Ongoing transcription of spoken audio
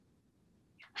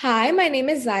Hi, my name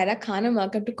is Zaira Khan and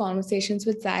welcome to Conversations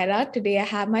with Zaira. Today I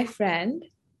have my friend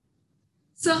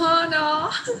Sahana.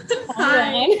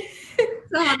 Hi. Sangwan.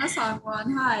 Sahana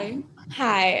Sangwan. Hi.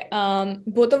 Hi.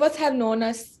 Both of us have known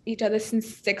each other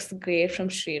since sixth grade from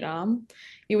Shriram.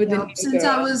 You were the Yeah. new Since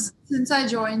I girl. was since I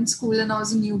joined school and I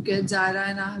was a new kid, Zaira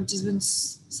and I have just been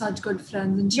such good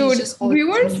friends, and she's Dude, just we always been.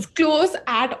 weren't close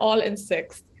at all in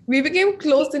sixth. We became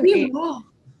close in We eighth. were.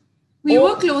 We were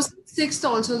Oh, close in sixth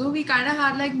also, though we kind of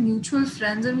had like mutual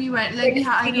friends, and we went like like we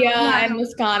had. I Sia remember we had a and lot of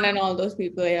Muskan and fun. all those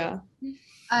people, yeah.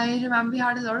 I remember we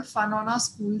had a lot of fun on our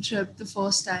school trip the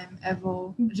first time ever,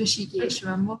 Rishikesh.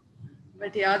 Remember?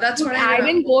 But yeah, that's But what I I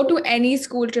didn't remember. go to any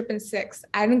school trip in sixth.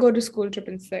 I didn't go to school trip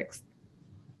in sixth.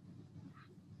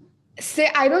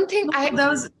 Say, I don't think No, there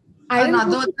was I didn't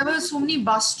go another. to There were so many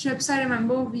bus trips. I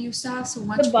remember we used to have so the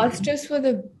much bus fun. trips were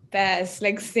the best,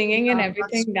 like singing and Yeah, bus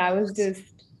everything. That was trips.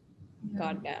 just Yeah.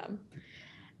 goddamn.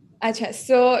 Acha,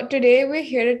 so today we're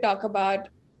here to talk about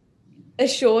a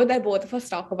show that both of us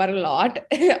talk about a lot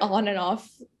on and off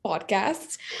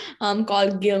podcasts,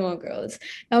 called Gilmore Girls.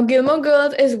 Now, Gilmore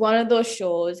Girls is one of those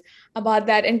shows about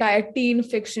that entire teen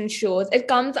fiction shows. It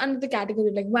comes under the category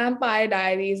of like Vampire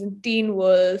Diaries and Teen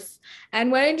Wolf.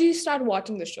 And when did you start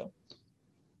watching the show?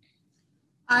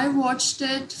 I watched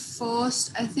it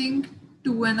first, I think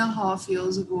 2.5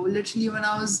 years ago, literally when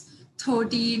I was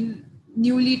 13,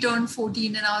 newly turned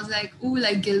 14, and I was like, ooh,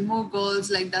 like Gilmore Girls,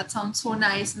 like that sounds so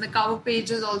nice. And the cover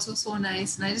page is also so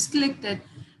nice. And I just clicked it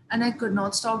and I could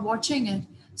not stop watching it.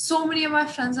 So many of my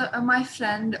friends, my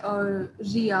friend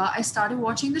Ria, I started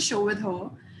watching the show with her.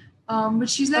 But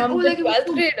she's like, oh, The like it was 12th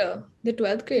so. grader. The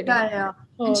 12th grader. Yeah, yeah.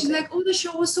 Oh, And she's okay. like, oh, the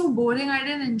show was so boring. I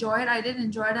didn't enjoy it. I didn't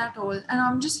enjoy it at all. And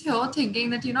I'm just here thinking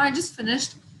that, I just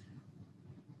finished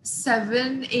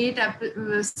seven, eight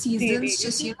seasons Series.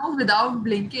 just, without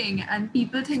blinking. And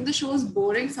people think the show is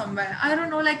boring somewhere. I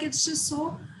don't know. Like, it's just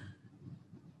so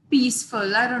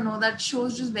peaceful. I don't know. That show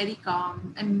is just very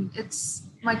calm. And it's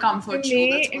my To comfort show. me,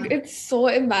 That's why. it's so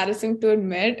embarrassing to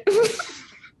admit.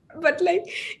 But like,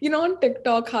 on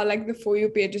TikTok, how like the For You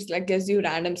page just like gives you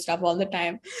random stuff all the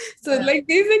time. So Yeah. like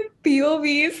these like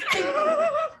POVs,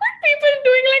 people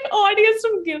doing like audios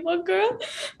from Gilmore Girl,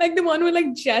 like the one with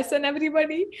like Jess and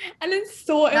everybody. And it's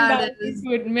so That embarrassing is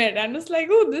to admit. I'm just like,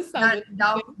 oh, this sounds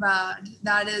that interesting. bad.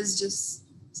 That is just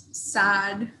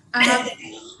sad. I have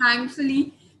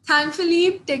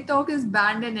thankfully TikTok is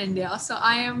banned in India, so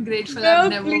I am grateful I've Girl,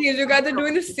 never please, you come guys are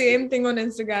doing across the the show. same thing on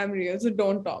Instagram Reels, so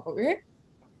don't talk, okay?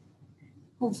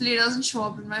 Hopefully it doesn't show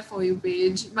up in my For You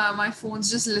page. My phone's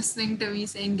just listening to me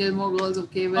saying Gilmore Girls,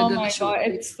 okay, we're Oh gonna my show God, it to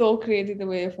you. it's so crazy the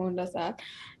way your phone does that.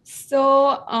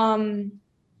 So,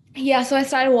 yeah, so I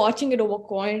started watching it over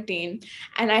quarantine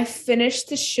and I finished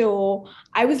the show.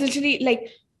 I was literally like,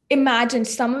 imagine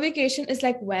summer vacation is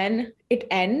like when it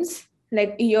ends,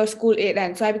 like your school it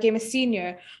ends. So I became a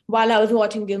senior while I was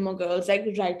watching Gilmore Girls, like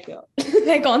right here,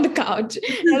 like on the couch.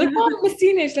 I was like, oh, I'm a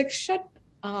senior. It's like, shut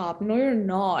up. No, you're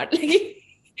not.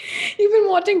 Like, you've been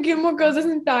watching Gilmore Girls this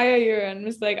entire year, and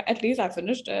it's like, at least I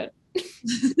finished it.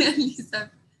 At least I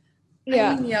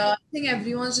Yeah. mean, yeah, I think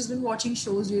everyone's just been watching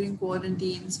shows during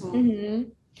quarantine, so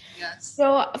Mhm. yes.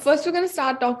 So first we're gonna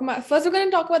talk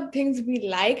about things we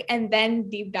like and then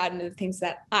deep dive into the things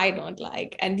that I don't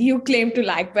like and you claim to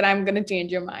like, but I'm gonna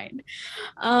change your mind.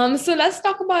 So let's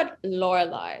talk about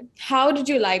Lorelai. How did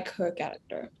you like her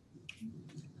character?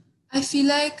 I feel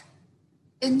like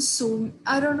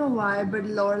I don't know why, but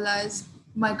Lorelai is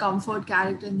my comfort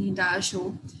character in the entire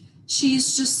show.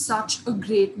 She's just such a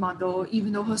great mother,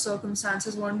 even though her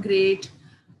circumstances weren't great.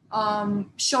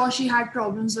 Sure, she had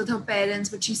problems with her parents,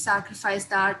 but she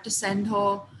sacrificed that to send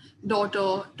her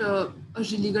daughter to a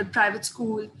really good private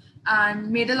school and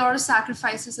made a lot of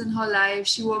sacrifices in her life.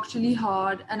 She worked really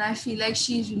hard, and I feel like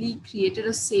she really created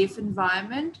a safe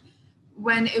environment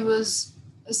when it was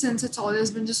since it's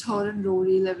always been just her and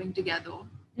Rory living together.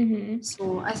 Mhm.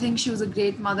 So I think she was a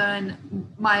great mother and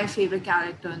my favorite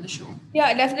character in the show.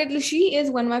 Yeah, definitely. She is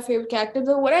one of my favorite characters.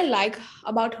 But what I like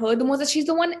about her the most is she's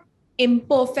the one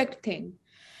imperfect thing.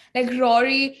 Like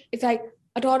Rory is like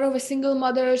a daughter of a single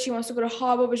mother. She wants to go to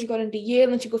Harvard, but she got into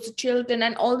Yale and she goes to Chilton.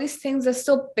 And all these things are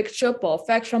so picture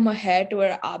perfect from her hair to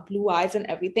her blue eyes and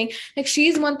everything. Like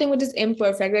she's one thing which is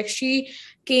imperfect. Like she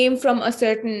came from a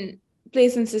certain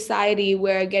place in society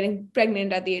where getting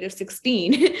pregnant at the age of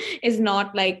 16 is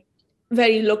not like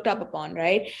very looked up upon,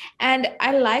 right? And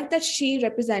I like that she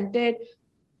represented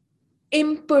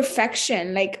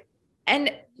imperfection, like, and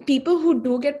people who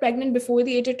do get pregnant before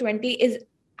the age of 20 is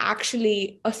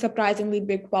actually a surprisingly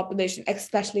big population,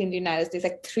 especially in the United States.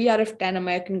 Like 3 out of 10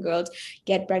 American girls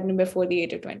get pregnant before the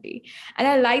age of 20. And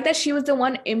I like that she was the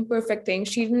one imperfect thing.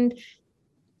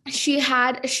 She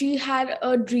had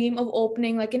a dream of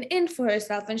opening like an inn for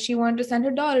herself, and she wanted to send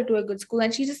her daughter to a good school,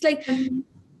 and she just like And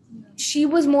she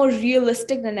was more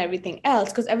realistic than everything else,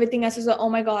 because everything else was like, oh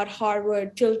my god,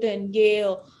 Harvard, Chilton,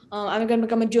 Yale, I'm gonna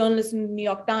become a journalist in the New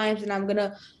York Times, and I'm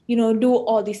gonna do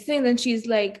all these things. And she's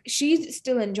like, she's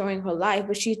still enjoying her life,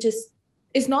 but she just,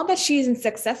 it's not that she isn't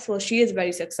successful, she is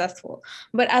very successful,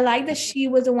 but I like that she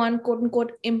was the one quote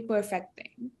unquote imperfect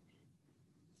thing.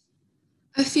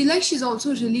 I feel like she's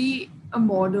also really a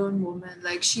modern woman.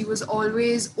 Like she was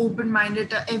always open-minded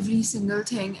to every single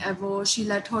thing ever. She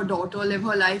let her daughter live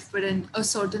her life within a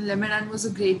certain limit and was a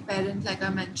great parent, like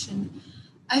I mentioned.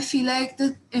 I feel like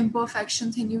the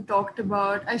imperfection thing you talked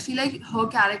about, I feel like her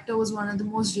character was one of the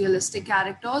most realistic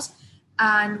characters.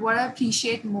 And what I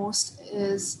appreciate most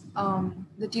is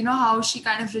that you know how she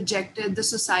kind of rejected the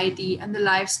society and the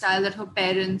lifestyle that her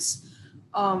parents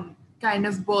kind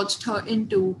of birthed her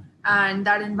into, and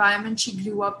that environment she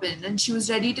grew up in, and she was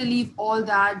ready to leave all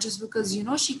that just because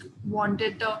she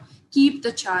wanted to keep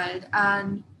the child,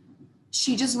 and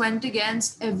she just went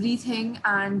against everything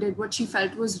and did what she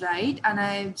felt was right. And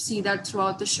I see that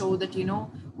throughout the show, that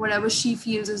whatever she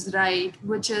feels is right,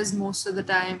 which is most of the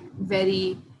time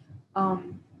very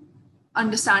um,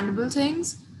 understandable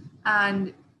things.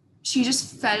 And she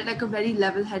just felt like a very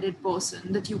level-headed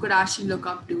person that you could actually look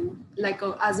up to, like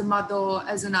as a mother,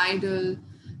 as an idol,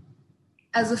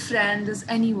 as a friend, as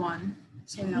anyone.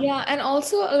 So yeah. Yeah, and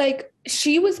also like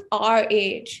she was our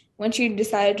age when she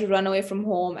decided to run away from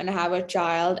home and have a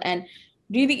child, and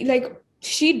really like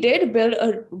she did build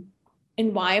a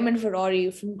environment for Rory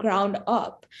from ground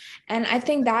up. And I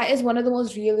think that is one of the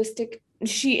most realistic,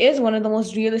 she is one of the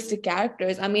most realistic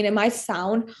characters. I mean, it might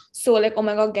sound so like, oh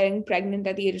my God, getting pregnant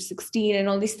at the age of 16 and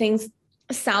all these things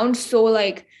sound so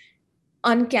like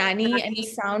uncanny, and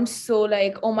it sounds so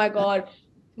like, oh my God,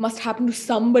 must happen to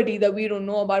somebody that we don't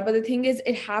know about. But the thing is,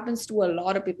 it happens to a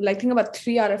lot of people. Like think about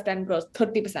 3 out of 10 girls,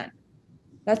 30%.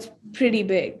 That's pretty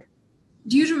big.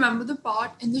 Do you remember the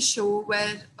part in the show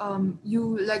where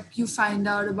you find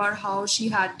out about how she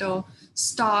had to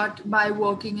start by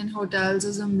working in hotels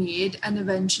as a maid, and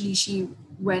eventually she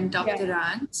went up Yeah. the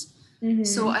ranks? So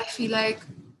Mm-hmm. I feel like,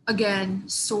 again,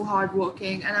 so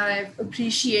hardworking, and I've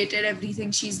appreciated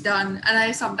everything she's done. And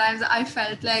I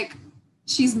felt like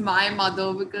she's my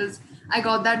mother, because I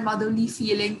got that motherly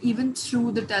feeling even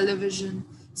through the television.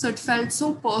 So it felt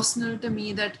so personal to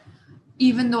me that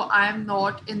even though I'm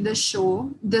not in this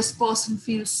show, this person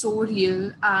feels so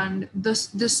real, and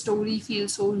this story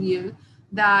feels so real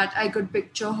that I could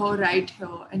picture her right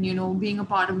here and being a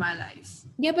part of my life.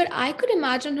 Yeah, but I could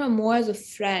imagine her more as a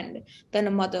friend than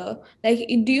a mother. Like,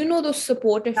 do you know those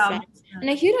supportive Yeah. friends? And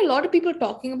I hear a lot of people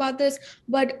talking about this,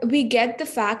 but we get the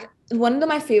fact. One of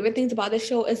my favorite things about the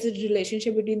show is the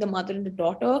relationship between the mother and the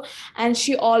daughter. And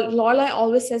Lorelai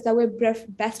always says that we're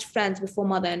best friends before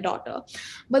mother and daughter.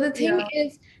 But the thing Yeah.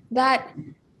 is that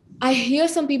I hear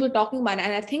some people talking about it,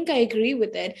 and I think I agree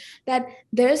with it, that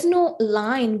there's no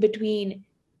line between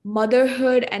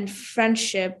motherhood and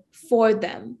friendship for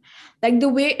them. Like the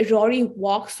way Rory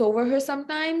walks over her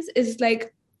sometimes is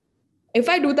like, if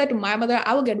I do that to my mother,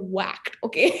 I will get whacked.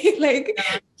 Okay. Like,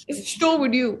 Yeah. so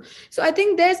would you. So I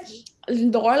think there's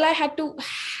Lorelai had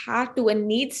to and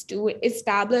needs to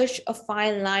establish a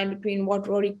fine line between what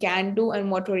Rory can do and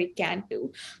what Rory can't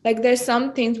do. Like there's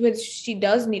some things which she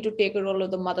does need to take a role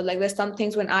of the mother. Like there's some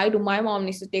things when I do, my mom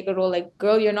needs to take a role. Like,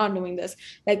 girl, you're not doing this.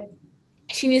 Like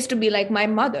she needs to be like my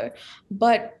mother.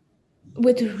 But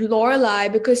with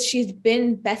Lorelai, because she's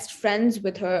been best friends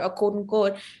with her, a quote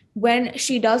unquote, when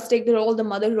she does take the role of the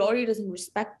mother, Rory doesn't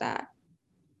respect that.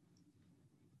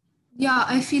 Yeah,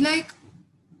 I feel like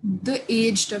the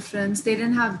age difference, they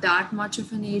didn't have that much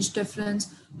of an age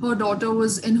difference. Her daughter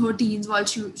was in her teens while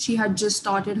she had just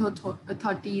started her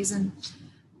 30s, and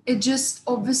it just,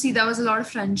 obviously there was a lot of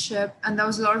friendship and there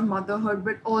was a lot of motherhood,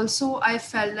 but also I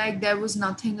felt like there was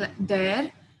nothing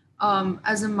there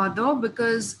as a mother,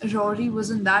 because Rory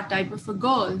wasn't that type of a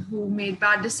girl who made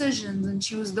bad decisions, and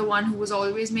she was the one who was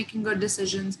always making good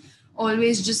decisions,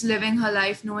 always just living her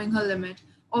life, knowing her limit.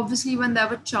 Obviously, when there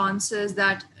were chances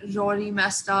that Rory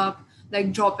messed up,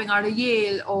 like dropping out of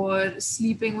Yale or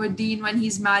sleeping with Dean when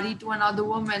he's married to another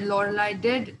woman, Lorelai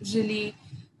did really,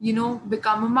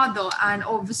 become a mother, and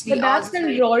obviously But ours that's is when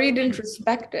very Rory didn't different.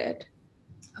 respect it.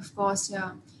 Of course,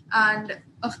 yeah. And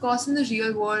of course, in the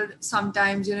real world,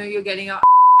 sometimes, you're getting your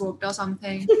worked or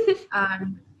something.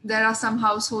 And there are some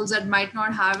households that might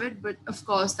not have it, but of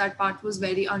course that part was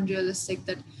very unrealistic,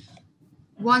 that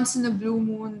once in a blue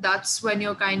moon, that's when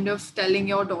you're kind of telling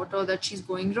your daughter that she's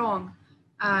going wrong.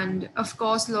 And of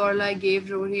course, Lorelai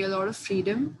gave Rory a lot of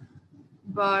freedom,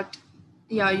 but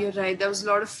yeah, you're right. There was a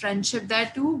lot of friendship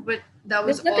there too, but that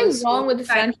was There's nothing wrong also with the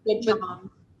kind of friendship, but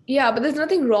charm. yeah, but there's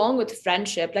nothing wrong with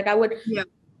friendship. Like I would, Yeah,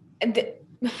 th-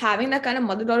 having that kind of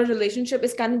mother-daughter relationship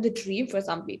is kind of the dream for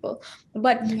some people.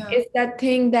 But yeah. it's that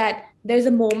thing that there's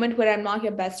a moment where I'm not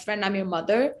your best friend, I'm your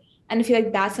mother. And I feel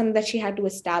like that's something that she had to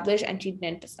establish and she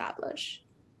didn't establish.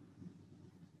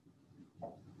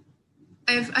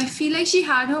 I feel like she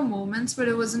had her moments, but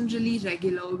it wasn't really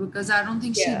regular because I don't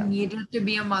think she Yeah. needed to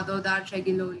be a mother that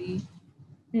regularly. So,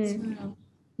 Hmm. yeah.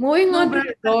 Moving No, on but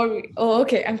to Rory. Oh,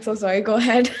 okay. I'm so sorry. Go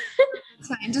ahead. it's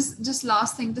fine. Just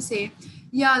last thing to say.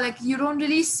 Yeah, like you don't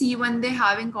really see when they're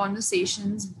having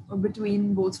conversations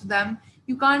between both of them.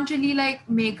 You can't really like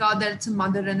make out that it's a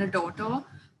mother and a daughter.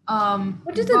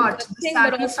 Which is a But good the thing,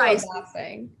 but also a bad sacrifices.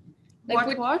 thing.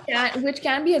 Like What? which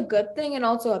can be a good thing and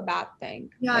also a bad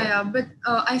thing. Yeah, Like yeah. But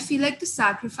I feel like the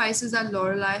sacrifices that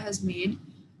Lorelai has made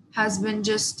has been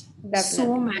just so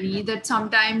definitely. many that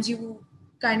sometimes you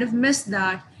kind of miss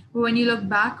that. But when you look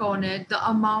back on it, the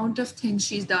amount of things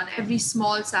she's done, every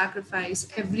small sacrifice,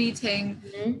 everything,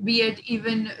 Mhm. be it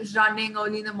even running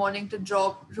early in the morning to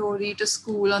drop Rory to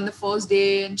school on the first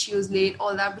day and she was late,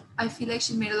 all that. But I feel like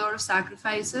she made a lot of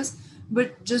sacrifices.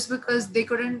 But just because they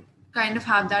couldn't kind of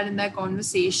have that in their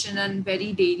conversation and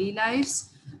very daily lives,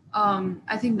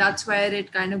 I think that's where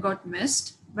it kind of got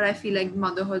missed. But I feel like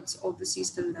motherhood's obviously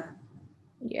still there.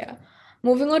 Yeah.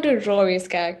 Moving on to Rory's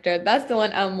character. That's the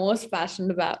one I'm most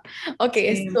passionate about.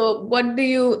 Okay, Same. so what do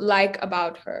you like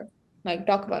about her? Like,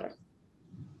 talk about her.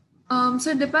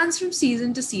 So it depends from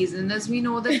season to season. As we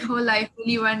know that her life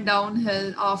really went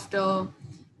downhill after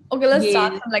Okay, let's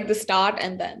start Yale. from like the start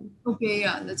and then. Okay,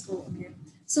 yeah, let's go. Okay.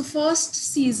 So first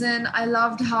season, I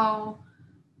loved how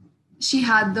she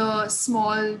had the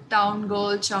small town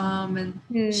girl charm and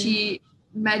Hmm. she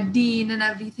met Dean and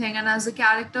everything. And as a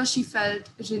character, she felt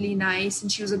really nice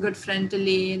and she was a good friend to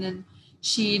Lane and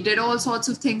she did all sorts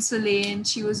of things for Lane.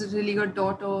 She was a really good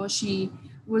daughter. She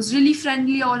was really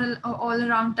friendly all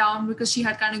around town because she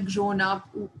had kind of grown up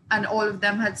and all of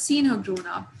them had seen her grown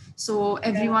up. So Yeah.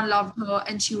 everyone loved her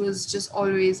and she was just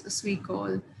always a sweet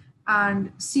girl.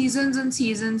 And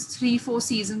seasons, 3, 4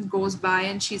 seasons goes by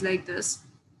and she's like this.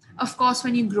 Of course,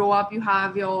 when you grow up, you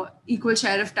have your equal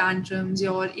share of tantrums,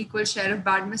 your equal share of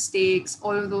bad mistakes,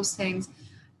 all of those things,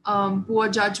 poor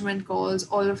judgment calls,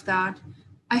 all of that.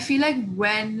 I feel like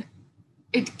when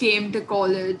it came to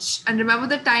college, and remember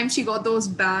the time she got those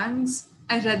bangs?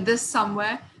 I read this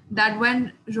somewhere that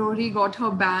when Rory got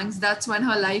her bangs, that's when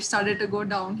her life started to go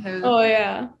downhill. Oh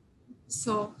yeah.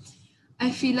 So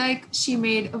I feel like she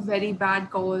made a very bad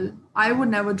call. I would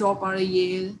never drop out of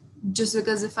Yale just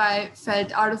because if I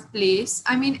felt out of place.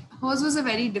 I mean, hers was a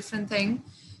very different thing.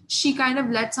 She kind of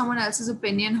let someone else's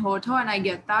opinion hurt her, and I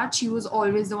get that. She was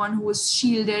always the one who was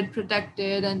shielded,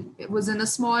 protected, and it was in a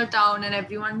small town, and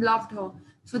everyone loved her.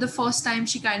 For the first time,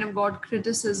 she kind of got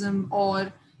criticism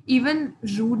or even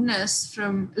rudeness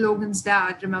from Logan's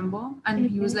dad, remember? And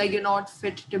he was Mhm. like, "You're not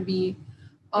fit to be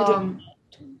Really. um,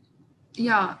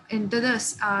 yeah, into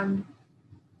this." And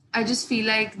I just feel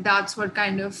like that's what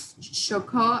kind of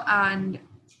shook her, and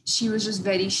she was just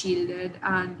very shielded,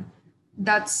 and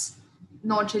that's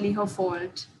not really her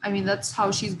fault. I mean, that's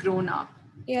how she's grown up.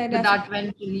 Yeah, But definitely. that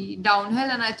went really downhill,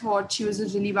 and I thought she was a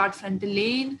really bad friend to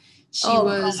Lane. She Oh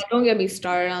God, was don't get me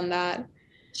started on that.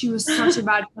 she was such a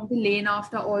bad friend to Lane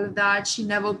after all of that. She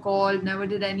never called, never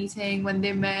did anything. When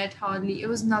they met, hardly it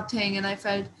was nothing, and I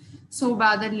felt so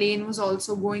bad that Lane was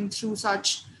also going through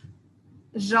such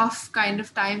rough kind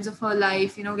of times of her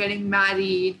life, getting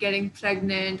married, getting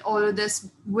pregnant, all of this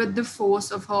with the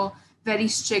force of her very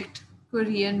strict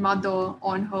Korean mother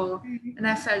on her. And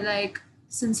I felt like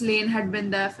since Lane had been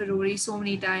there for Rory so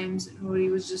many times, Rory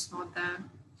was just not there.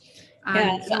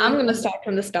 Yeah, And so I'm Rory gonna was start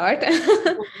from the start.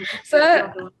 yeah,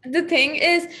 So the thing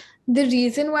is, the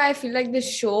reason why I feel like the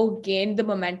show gained the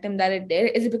momentum that it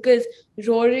did is because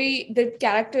Rory, the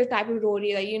character type of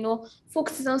Rory, like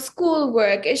focuses on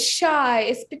schoolwork, is shy,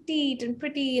 is petite and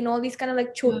pretty, and all these kind of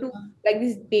like yeah, chotu, like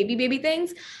these baby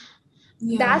things.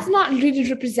 yeah, That's not really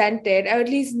represented, or at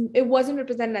least it wasn't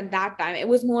represented at that time. It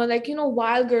was more like,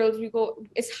 wild girls, we go,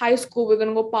 it's high school, we're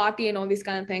gonna go party and all these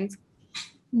kind of things.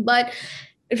 But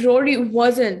Rory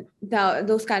wasn't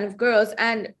those kind of girls,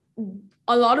 and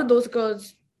a lot of those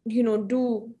girls,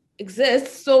 do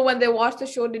exist. So when they watched the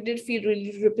show, they did feel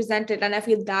really represented, and I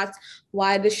feel that's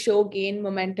why the show gained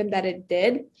momentum that it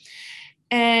did.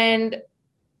 And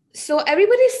So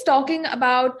everybody's talking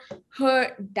about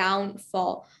her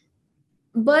downfall,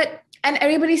 and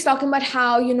everybody's talking about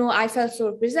how, I felt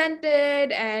so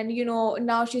represented, and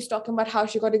now she's talking about how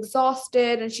she got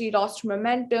exhausted and she lost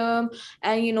momentum,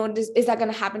 and is that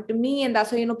going to happen to me? And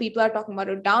that's why people are talking about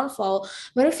her downfall.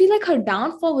 But I feel like her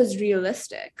downfall was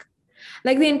realistic.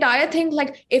 Like the entire thing,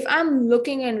 like if I'm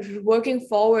looking and working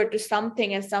forward to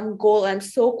something and some goal, I'm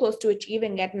so close to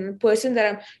achieving it, and the person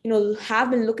that I'm have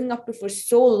been looking up to for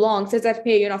so long says that,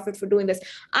 hey, you're not fit for doing this,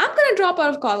 I'm gonna drop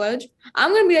out of college.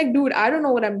 I'm gonna be like, dude, I don't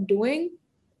know what I'm doing.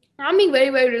 I'm being very,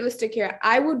 very realistic here.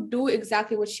 I would do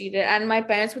exactly what she did, and my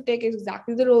parents would take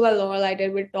exactly the role that Lorelai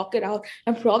did. We'd talk it out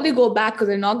and probably go back because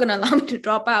they're not gonna allow me to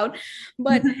drop out.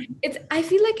 But I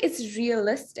feel like it's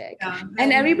realistic, Yeah, and very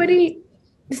real. everybody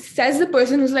says the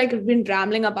person who's like been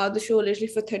rambling about the show literally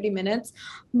for 30 minutes.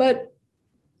 But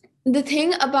the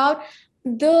thing about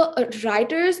the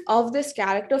writers of this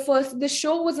character, first, the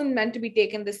show wasn't meant to be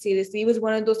taken this seriously. It was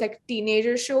one of those like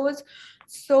teenager shows.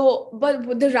 So, but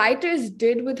what the writers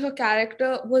did with her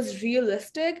character was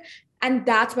realistic, and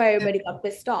that's why Yeah. everybody got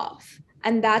pissed off.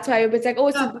 And that's why everybody's like, oh,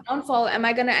 it's a Yeah, downfall. Am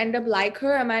I gonna end up like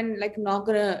her? Am I like not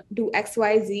gonna do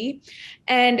XYZ?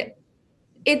 And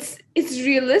it's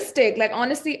realistic. Like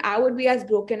honestly, I would be as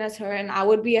broken as her, and I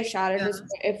would be as shattered yeah. as her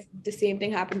if the same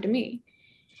thing happened to me.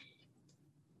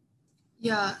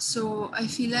 Yeah, so I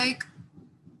feel like,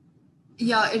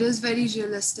 yeah, it is very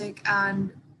realistic,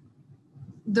 and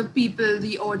the people,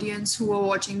 the audience who were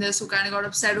watching this, who kind of got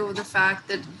upset over the fact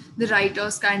that the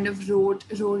writers kind of wrote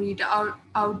Rory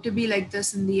out to be like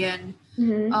this in the end.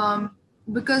 Mm-hmm. Um,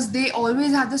 because they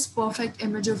always had this perfect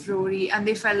image of Rory, and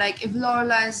they felt like if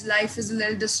Lorelai's life is a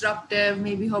little disruptive,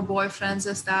 maybe her boyfriend's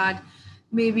is that,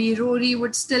 maybe Rory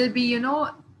would still be,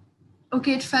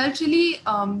 okay, it felt really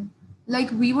like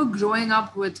we were growing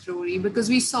up with Rory, because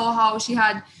we saw how she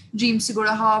had dreams to go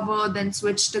to Harvard, then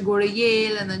switched to go to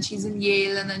Yale, and then she's in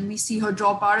Yale, and then we see her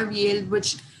drop out of Yale,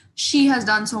 which she has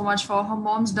done so much for, her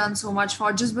mom's done so much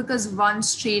for, just because one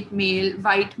straight male,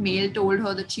 white male, told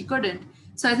her that she couldn't.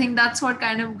 So I think that's what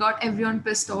kind of got everyone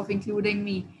pissed off, including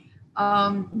me.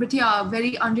 But yeah,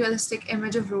 very unrealistic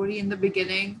image of Rory in the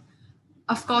beginning.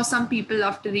 Of course, some people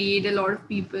love to read. A lot of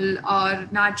people are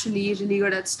naturally really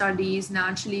good at studies,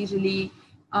 naturally really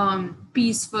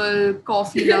peaceful,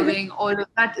 coffee loving, all of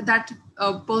that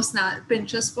personal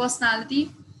Pinterest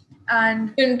personality,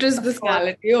 and Pinterest of course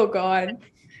personality. Oh God.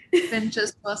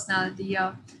 Pinterest personality.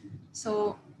 Yeah,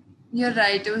 so you're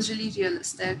right. It was really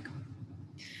realistic,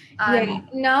 Yeah. and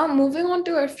Now moving on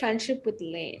to her friendship with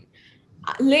Lane.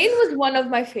 Lane was one of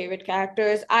my favorite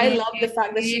characters. I love the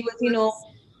fact that she it was, was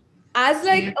as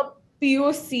like same. a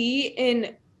POC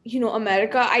in,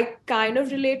 America, I kind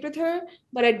of relate with her,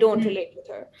 but I don't Mm. relate with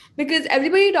her because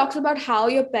everybody talks about how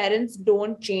your parents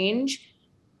don't change.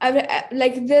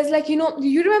 Like there's like,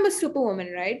 you remember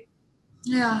Superwoman, right?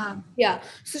 Yeah, Yeah.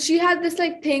 So she had this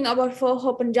like thing about for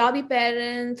her Punjabi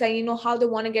parents and how they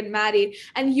want to get married.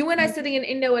 And you and I sitting in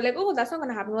India were like, oh, that's not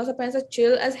gonna happen because her parents are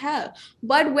chill as hell.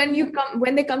 But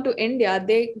when they come to India,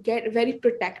 they get very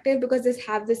protective because they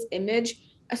have this image.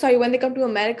 Sorry, when they come to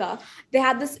America, they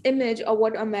have this image of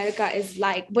what America is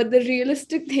like. But the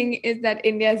realistic thing is that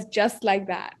India is just like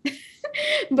that.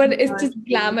 But it's yeah, just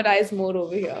glamorized more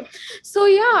over here. So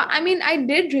yeah, I mean, I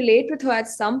did relate with her at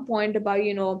some point about,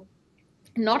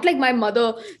 not like my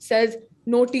mother says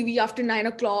no TV after 9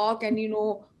 o'clock and meet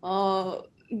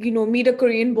a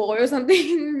Korean boy or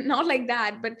something. Not like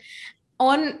that, but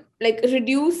on like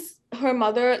reduce her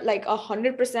mother like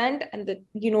 100% and the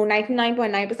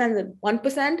 99.9% and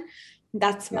 1%.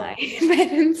 That's yeah. my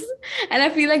parents, and I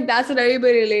feel like that's what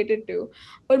everybody related to.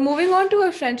 But moving on to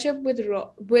her friendship with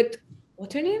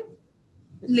what's her name?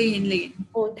 Lane, Lane.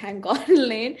 Oh, thank God,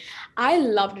 Lane. I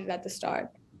loved it at the start.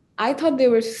 I thought they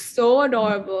were so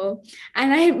adorable.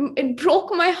 And it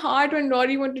broke my heart when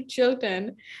Rory went to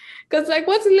Chilton. Because, like,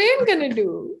 what's Lane gonna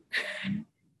do?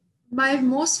 My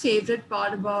most favorite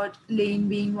part about Lane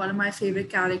being one of my favorite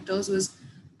characters was,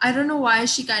 I don't know why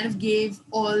she kind of gave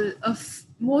all of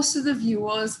most of the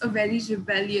viewers a very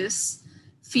rebellious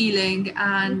feeling,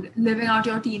 and living out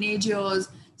your teenage years,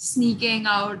 sneaking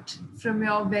out from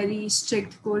your very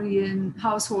strict Korean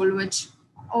household, which,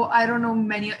 oh, I don't know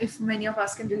many of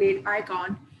us can relate. I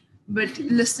can't, but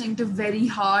listening to very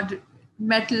hard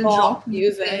metal Rock rock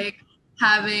music. music,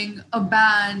 having a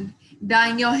band,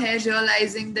 dyeing your hair,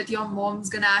 realizing that your mom's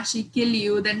gonna actually kill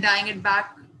you, then dyeing it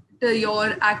back to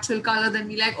your actual color, then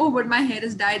be like, oh, but my hair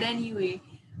is dyed anyway.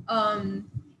 Um,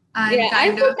 Yeah, and I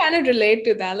kind still of, kind of relate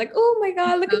to that. Like, oh my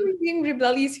God, look at me being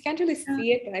rebellious. You can't really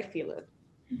see it, but I feel it.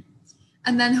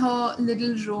 and then her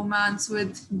little romance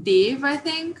with Dave, I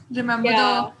think. Remember the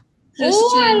Yeah. Oh,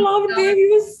 I Christian. loved it. He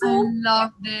was I so,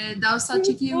 loved it. That was he such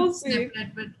a was cute so sweet.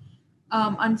 snippet, but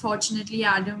unfortunately,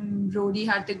 Adam Brody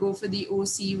had to go for the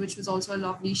OC, which was also a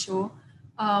lovely show.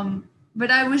 But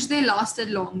I wish they lasted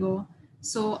longer.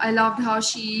 So I loved how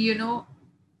she,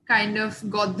 kind of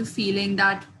got the feeling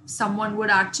that someone would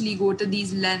actually go to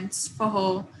these lengths for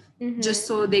her just Mm-hmm.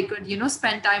 so they could,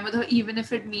 spend time with her, even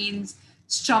if it means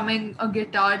strumming a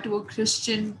guitar to a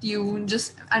Christian tune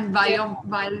just and Yeah.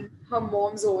 while her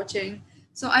mom's watching.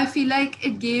 So I feel like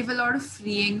it gave a lot of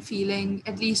freeing feeling,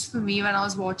 at least for me when I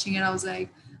was watching it. I was like,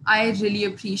 I really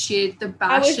appreciate the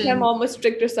I wish my passion. mom was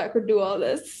stricter so I could do all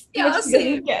this, but Yeah, she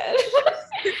same. doesn't care.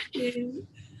 Same.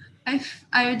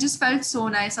 I just felt so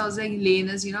nice. I was like, Lane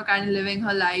is, kind of living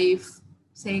her life,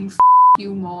 saying,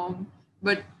 you, mom,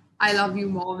 but I love you,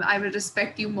 mom. I will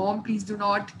respect you, mom. Please do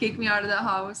not kick me out of the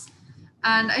house.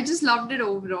 And I just loved it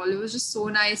overall. It was just so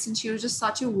nice. And she was just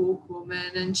such a woke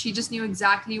woman. And she just knew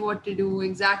exactly what to do,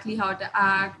 exactly how to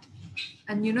act.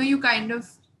 And, you kind of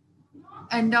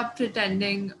end up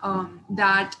pretending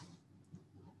that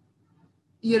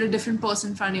you're a different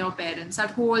person in front of your parents.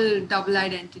 That whole double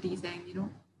identity thing.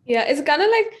 Yeah, it's kind of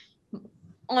like,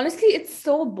 honestly, it's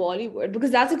so Bollywood because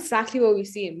that's exactly what we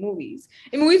see in movies.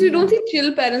 In movies, we don't Yeah. see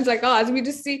chill parents like us. We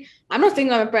just see, I'm not saying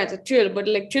that my parents are chill, but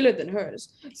like chiller than hers.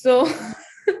 So,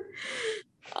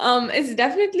 it's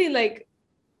definitely like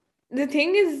the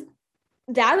thing is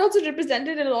that also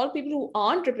represented a lot of people who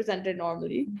aren't represented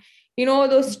normally. You know,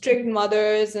 those strict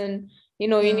mothers and you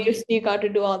need Yeah. to sneak out to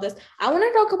do all this. I want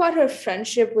to talk about her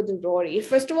friendship with Rory.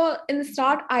 First of all, in the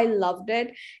start, I loved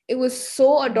it. It was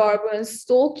so adorable and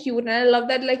so cute. And I love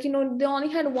that, like, they only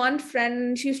had one friend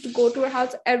and she used to go to her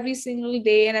house every single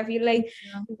day. And I feel like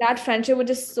Yeah. that friendship was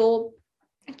just so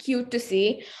cute to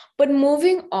see. But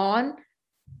moving on,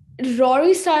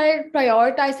 Rory started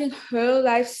prioritizing her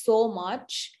life so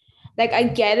much. Like, I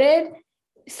get it.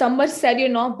 Somebody said you're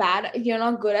not bad, you're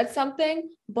not good at something,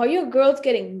 but your girl's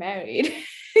getting married.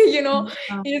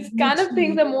 It's kind of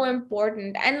things Literally. are more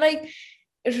important. And like,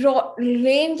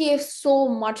 Lane gave so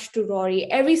much to Rory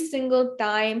every single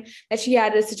time that she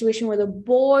had a situation with a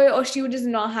boy or she was just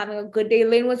not having a good day.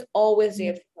 Lane was always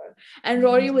there for her, and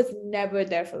Rory was never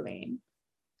there for Lane.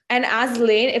 And as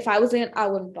Lane, if I was Lane, I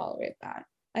wouldn't tolerate that.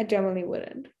 I generally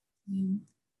wouldn't. Mm.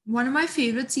 One of my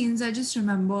favorite scenes I just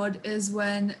remembered is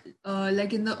when,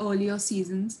 like in the earlier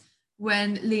seasons,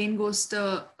 when Lane goes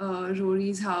to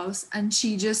Rory's house and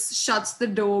she just shuts the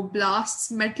door,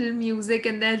 blasts metal music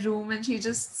in their room, and she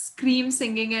just screams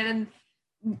singing it. And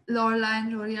Lorelai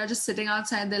and Rory are just sitting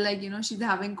outside. They're like, she's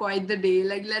having quite the day.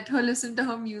 Like, let her listen to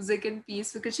her music in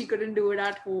peace because she couldn't do it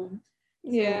at home.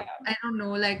 Yeah. So I don't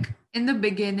know, like in the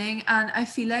beginning, and I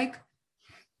feel like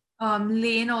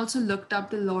Lane also looked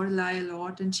up to Lorelai a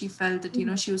lot, and she felt that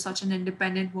she was such an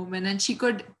independent woman, and she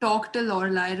could talk to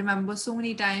Lorelai. I remember so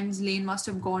many times Lane must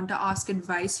have gone to ask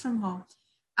advice from her,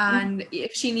 and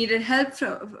if she needed help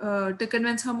to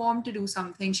convince her mom to do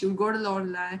something, she would go to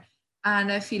Lorelai,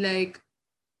 and I feel like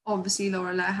obviously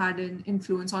Lorelai had an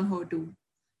influence on her too.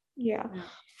 Yeah. Yeah.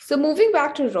 So moving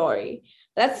back to Rory,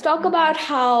 let's talk about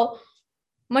how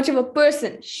much of a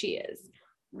person she is.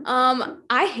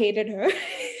 I hated her.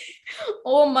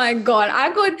 Oh my god,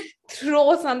 I could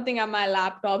throw something at my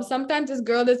laptop. Sometimes this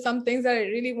girl did some things that I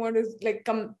really want to like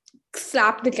come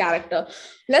slap the character.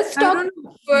 Let's I talk don't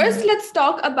know. first. Let's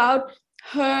talk about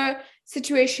her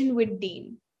situation with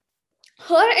Dean.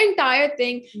 Her entire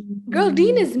thing, girl,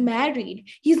 Dean is married.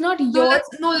 He's not No, yours.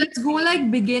 let's go like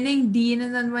beginning Dean,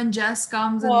 and then when Jess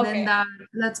comes, and then Okay. that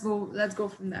let's go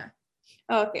from there.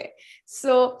 Okay.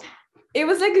 So it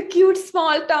was like a cute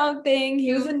small town thing.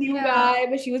 He was a new Yeah. guy,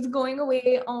 but she was going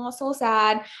away. Oh, so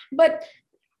sad. But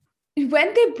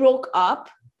when they broke up,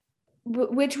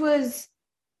 which was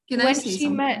Can I when say she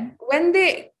met, something? when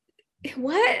they,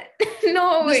 what?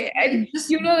 No Just way. just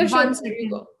You know the show. one There you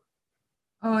second.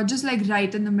 go. Just like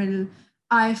right in the middle.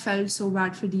 I felt so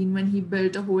bad for Dean when he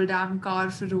built a whole damn car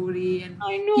for Rory, and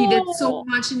I he did so know.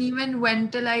 much, and even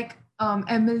went to like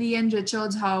Emily and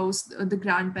Richard's house, the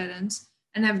grandparents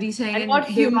and everything, And and got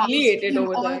humiliated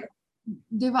over there.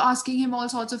 they were asking him all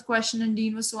sorts of questions, and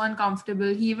Dean was so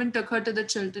uncomfortable. He even took her to the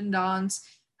Chiltern dance,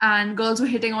 and girls were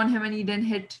hitting on him, and he didn't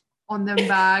hit on them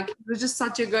back. He was just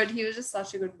such a good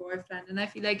boyfriend, and I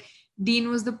feel like Dean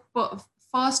was the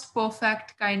first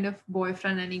perfect kind of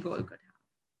boyfriend any girl could have.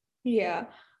 Yeah,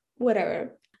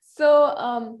 whatever.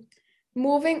 So,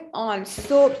 moving on.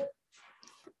 So,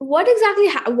 what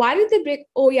exactly? Why did they break?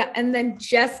 Oh yeah, and then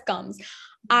Jess comes.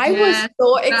 I was Jess,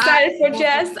 so that excited for was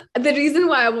Jess. The reason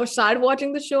why I was started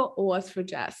watching the show was for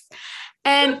Jess,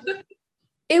 and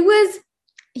it was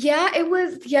Yeah, it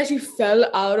was. Yeah, she fell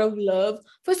out of love.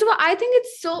 First of all, I think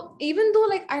it's so, even though,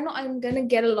 like, I know I'm gonna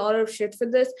get a lot of shit for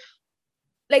this,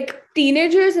 like,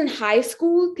 teenagers in high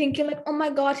school thinking, like, oh my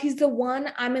God, he's the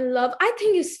one, I'm in love. I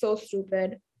think it's so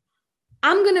stupid.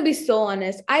 I'm gonna be so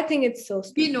honest. I think it's so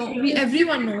We stupid. know,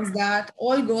 everyone knows that.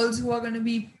 All girls who are going to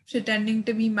be pretending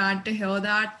to be mad to hear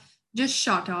that, just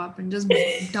shut up and just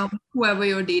dump whoever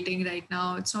you're dating right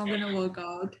now. It's not going to work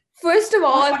out. First of Or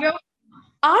all, have your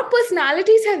our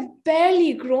personalities have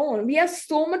barely grown. We have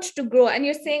so much to grow. And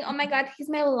you're saying, oh my God, he's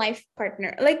my life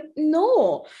partner. Like,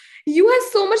 no, you have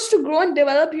so much to grow and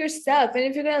develop yourself. And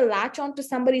if you're going to latch on to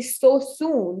somebody so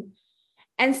soon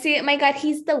and say, oh my God,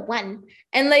 he's the one.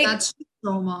 And like, That's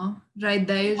trauma right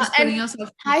there. You're just putting and yourself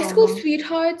through high school trauma.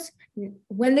 sweethearts,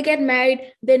 when they get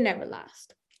married, they never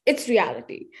last. It's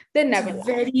reality. They It's never last.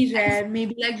 very rare,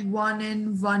 maybe like 1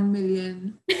 in 1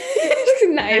 million.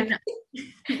 Nice.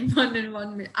 And 1 in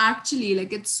 1 million. Actually,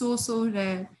 like it's so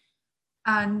rare.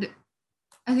 And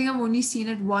I think I've only seen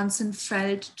it once and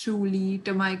felt truly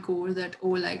to my core that, oh,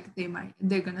 like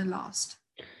they're gonna last.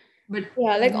 But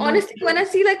Yeah, like no, honestly, when I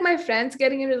see like my friends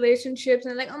getting in relationships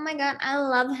and like, oh my God, I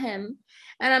love him.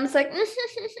 And I'm just like, I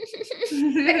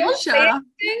don't shut say up.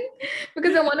 anything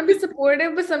because I want to be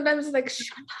supportive, but sometimes it's like,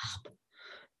 shut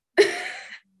up.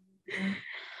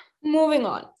 Moving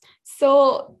on.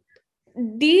 So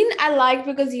Dean, I like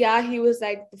because yeah, he was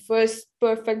like the first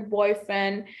perfect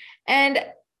boyfriend. And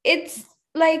it's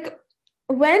like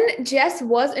when Jess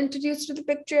was introduced to the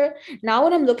picture, now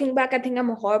when I'm looking back, I think I'm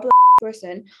a horrible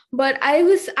person. But I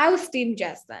was Team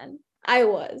Jess then. I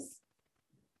was.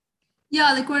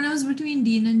 Yeah, like when I was between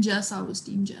Dean and Jess, I was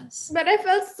Team Jess. But I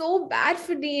felt so bad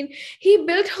for Dean. He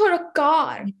built her a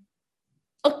car.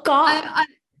 A car.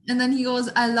 And then he goes,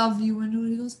 I love you. And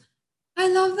he goes, I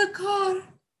love the car.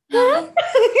 And I'm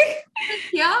like,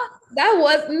 yeah. That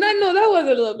was that was a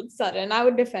little bit sudden. I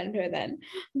would defend her then.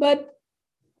 But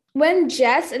when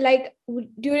Jess, like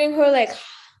during her like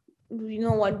you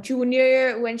know what, junior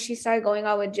year, when she started going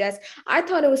out with Jess, I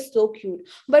thought it was so cute.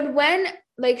 But when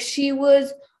like she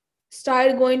was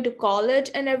started going to college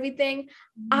and everything,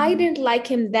 I didn't like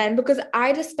him then because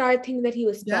I just started thinking that he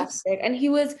was Yes. toxic. And he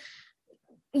was,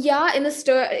 yeah, in the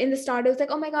start it was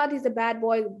like, oh my God, he's a bad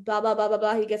boy, blah blah blah blah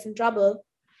blah, he gets in trouble.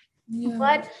 Yeah.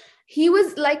 But he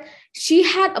was like, she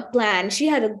had a plan, she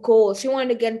had a goal, she wanted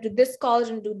to get into this college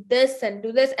and do this and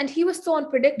do this, and he was so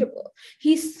unpredictable.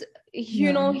 He's,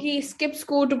 you know, he skipped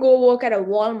school to go work at a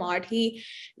Walmart.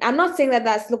 I'm not saying that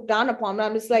that's looked down upon, but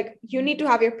I'm just like, you need to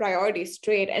have your priorities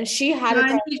straight, and she had her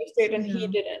Yeah, and priorities straight and he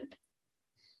didn't.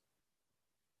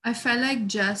 I felt like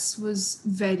Jess was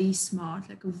very smart,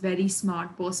 like a very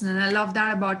smart person. And I love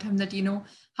that about him that,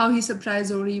 how he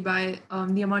surprised Ori by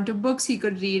the amount of books he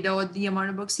could read or the amount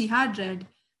of books he had read.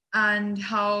 And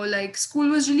how, like, school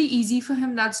was really easy for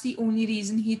him. That's the only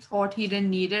reason he thought he didn't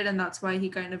need it. And that's why he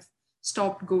kind of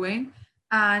stopped going.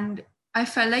 And I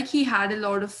felt like he had a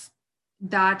lot of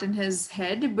that in his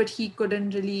head, but he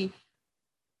couldn't really,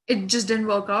 it just didn't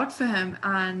work out for him.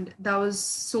 And that was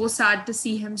so sad to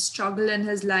see him struggle in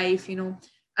his life,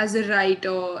 as a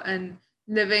writer and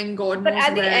living God But knows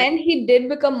at the where. end, he did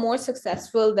become more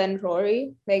successful than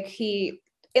Rory. Like he,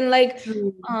 in like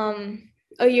True.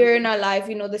 a year in our life,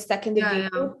 you know, the second they Yeah, gave yeah.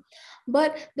 birth.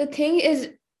 But the thing is,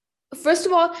 first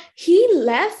of all, he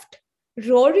left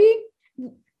Rory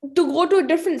to go to a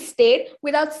different state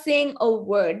without saying a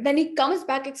word. Then he comes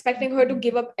back expecting her to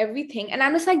give up everything. And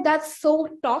I'm just like, that's so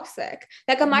toxic.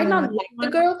 Like, I might Yeah. not like the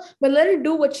girl, but let her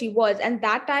do what she was. And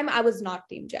that time, I was not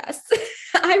Team Jess.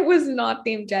 I was not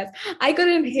Team Jess. I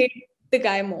couldn't hate the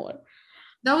guy more.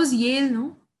 That was Yale,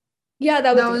 no? Yeah,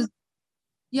 that That was it. was,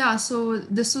 yeah. So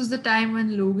this was the time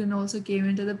when Logan also came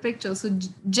into the picture. So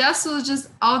Jess was just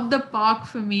out the park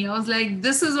for me. I was like,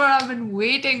 this is what I've been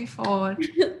waiting for.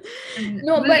 And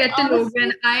No, we'll but get to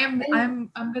Logan. honestly,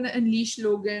 I'm gonna unleash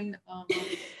Logan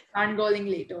fangirling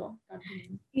later.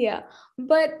 Continue. yeah.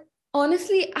 But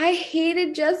honestly, I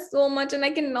hated Jess so much, and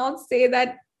I cannot say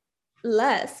that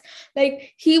less.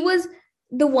 Like he was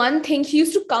the one thing, he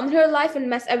used to come to her life and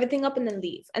mess everything up and then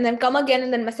leave, and then come again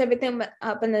and then mess everything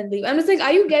up and then leave. I'm just like,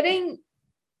 are you getting,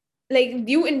 like,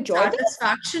 do you enjoy this?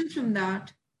 Satisfaction from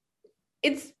that.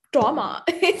 It's trauma.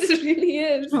 It really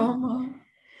is. Trauma.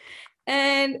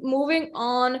 And moving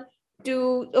on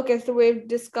to, okay, so we've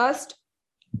discussed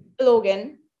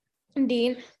Logan,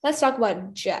 Dean. Let's talk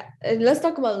about let's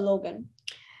talk about Logan.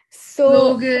 So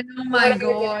Logan, oh what my are your takes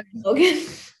god. on Logan?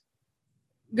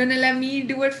 Gonna let me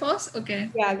do it first? Okay.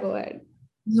 Yeah, go ahead.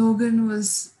 Logan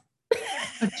was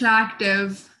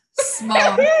attractive,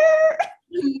 smart,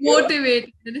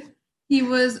 motivated. He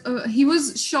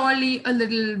was surely a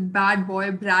little bad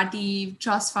boy, bratty,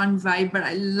 trust fund vibe, but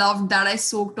I loved that. I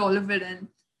soaked all of it in.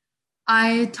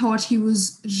 I thought he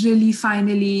was really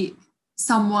finally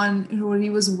someone Rory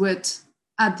was with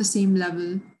at the same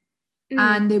level. Mm.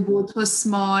 And they both were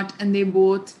smart and they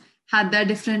both had their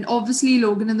different. Obviously,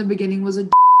 Logan in the beginning was a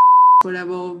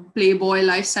whatever playboy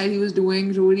lifestyle he was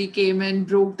doing. Rory came in,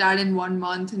 broke that in 1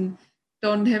 month, and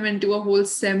turned him into a whole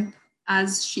simp,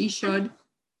 as she should.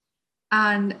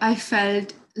 And I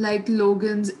felt like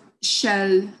Logan's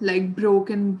shell like broke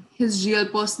in his real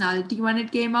personality when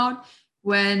it came out,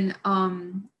 when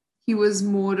he was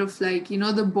more of like,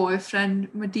 the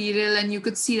boyfriend material, and you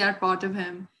could see that part of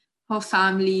him, her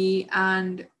family,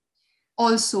 and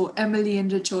also Emily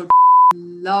and Richard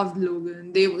loved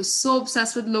Logan. They were so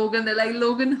obsessed with Logan. They're like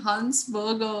Logan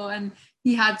Huntsberger, and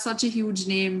he had such a huge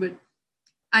name, but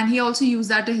and he also used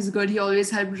that to his good. He always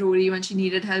helped Rory when she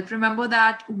needed help. Remember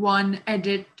that one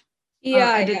Yeah,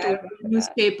 I editorial remember that.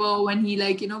 newspaper when he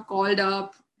called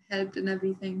up, helped and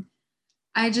everything.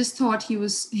 I just thought he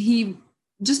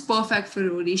just perfect for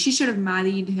Rory. She should have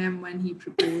married him when he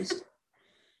proposed.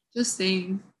 Just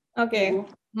saying. Okay,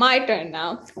 my turn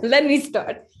now. Let me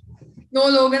start. No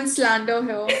Logan slander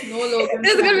here. No Logan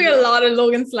There's gonna be a lot of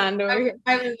Logan slander over here.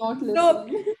 I will not listen. So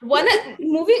one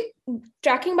movie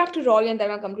tracking back to Rory and then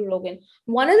I'll come to Logan.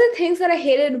 One of the things that I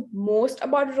hated most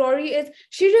about Rory is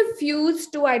she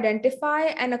refused to identify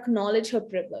and acknowledge her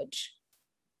privilege.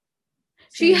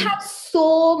 She had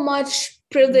so much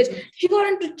privilege. She got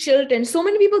into Chilton. So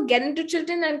many people get into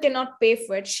Chilton and cannot pay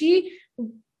for it.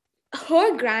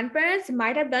 Her grandparents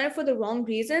might have done it for the wrong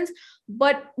reasons,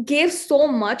 but gave so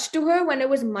much to her when it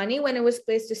was money, when it was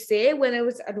place to stay, when it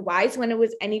was advice, when it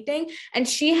was anything. And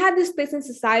she had this place in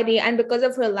society. And because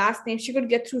of her last name, she could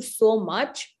get through so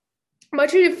much,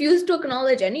 but she refused to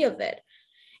acknowledge any of it.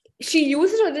 She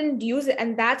used it or didn't use it.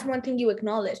 And that's one thing you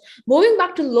acknowledge. Moving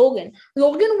back to Logan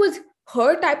was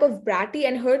her type of bratty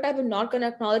and her type of not going to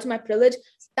acknowledge my privilege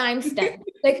times 10.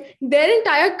 Like their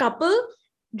entire couple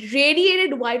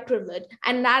radiated white privilege,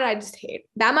 and that I just hate.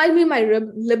 That might be my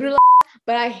liberal,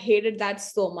 but I hated that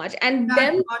so much. And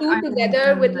them two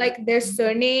together with like their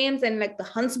surnames and like the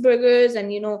Huntsbergers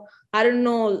and I don't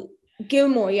know,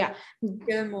 Gilmore, yeah.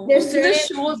 Gilmore. The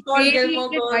show is called Gilmore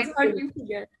Girls. How do you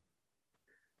forget?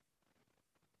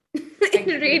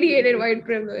 It radiated white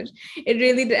privilege. It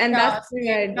really did, and that's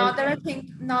now that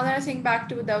I think back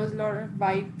to it, there was a lot of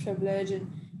white privilege,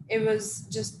 and it was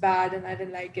just bad, and I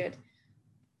didn't like it.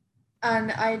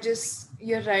 And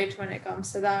you're right when it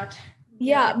comes to that.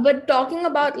 Yeah, but talking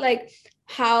about like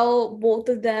how both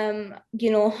of them,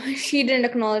 she didn't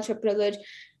acknowledge her privilege.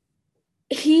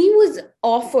 He was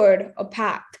offered a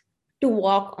path to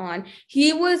walk on.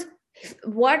 He was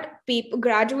what people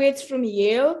graduates from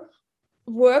Yale,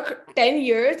 work 10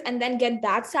 years and then get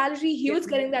that salary. He was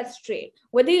getting that straight.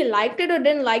 Whether you liked it or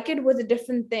didn't like it was a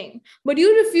different thing. But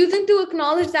you refusing to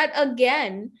acknowledge that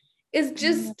again is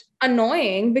just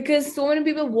annoying because so many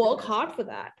people work hard for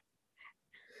that.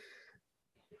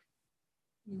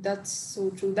 That's so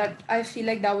true. That I feel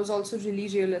like that was also really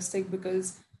realistic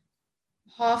because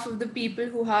half of the people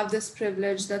who have this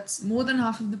privilege, that's more than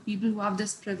half of the people who have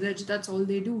this privilege, that's all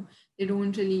they do. They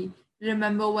don't really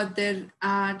remember what they're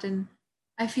at. And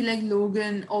I feel like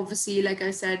Logan, obviously, like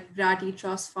I said, bratty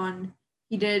trust fund,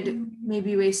 he did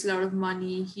maybe waste a lot of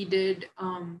money. He did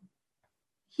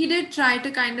try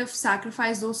to kind of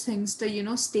sacrifice those things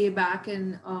to, stay back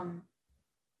in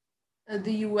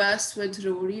the US with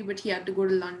Rory, but he had to go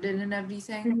to London and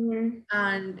everything.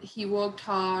 And he worked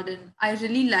hard, and I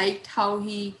really liked how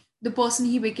the person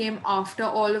he became after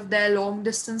all of their long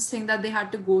distance thing that they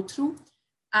had to go through.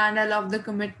 And I loved the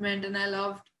commitment, and I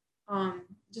loved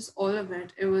just all of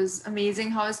it. It was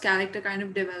amazing how his character kind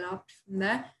of developed from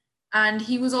there. And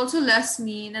he was also less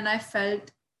mean, and I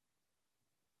felt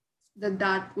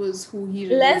that was who he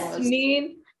really was. Less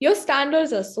mean? Your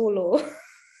standards are so low.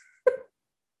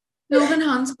 Logan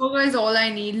Huntsberger is all I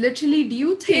need. Literally, do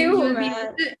you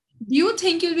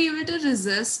think you'll be able to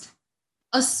resist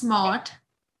a smart,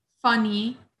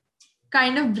 funny,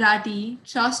 kind of bratty,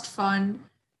 trust fund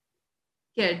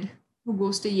kid who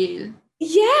goes to Yale?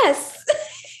 Yes.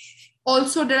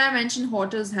 Also, did I mention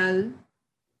hot as hell?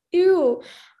 Ew.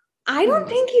 I don't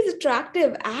think he's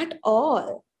attractive at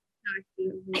all. He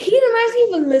reminds me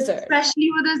of a lizard. Especially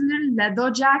with his little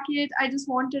leather jacket. I just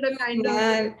wanted a kind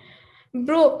of...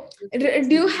 Bro, have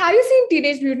you seen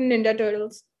Teenage Mutant Ninja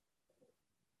Turtles?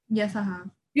 Yes, I have.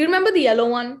 Do you remember the yellow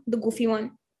one, the goofy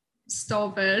one?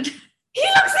 Stop it. He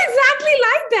looks exactly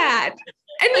like that.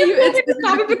 And you told me to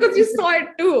stop it because you saw it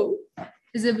too.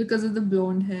 Is it because of the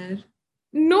blonde hair?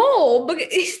 No, but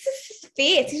it's just his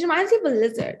face. He reminds me of a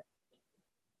lizard.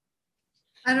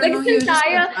 I don't Like know. his He was just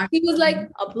entire, he was like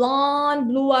attractive. a blonde,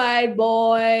 blue-eyed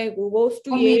boy who goes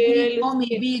to Yale, Or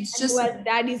maybe it's and who just, has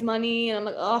daddy's money. And I'm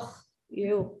like, ugh,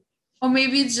 you. or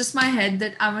maybe it's just my head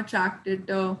that I'm attracted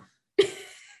to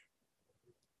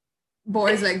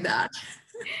boys like that.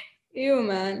 You,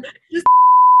 man. Just-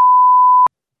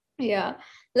 Yeah.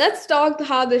 Let's talk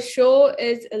how the show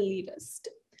is elitist.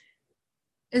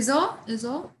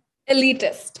 Izzo?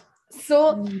 Elitist.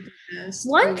 So Yes.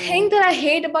 one thing that I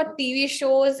hate about TV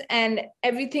shows and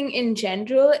everything in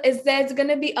general is there's going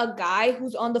to be a guy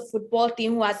who's on the football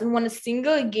team who hasn't won a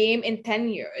single game in 10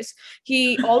 years.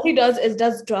 All he does is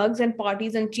does drugs and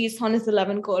parties and cheats on his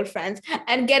 11 girlfriends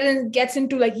and gets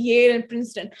into like Yale and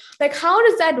Princeton. Like, how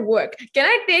does that work? Can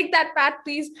I take that, Pat,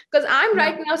 please? Because I'm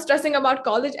right now stressing about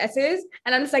college essays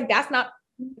and I'm just like, that's not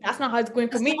how it's going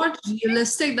for That's me. not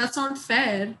realistic. That's not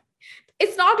fair.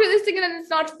 It's not realistic and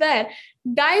it's not fair.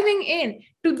 Diving in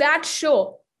to that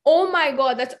show, oh my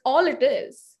god, that's all it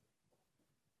is.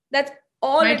 That's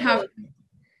all Might it have is.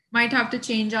 might have to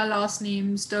change our last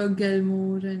names to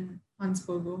Gilmore and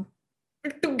Hansberger.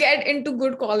 To get into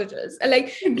good colleges.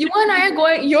 Like you and I are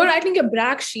going, you're writing your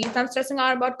brag sheets. I'm stressing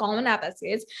out about common app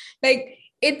essays. Like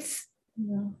it's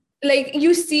like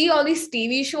you see all these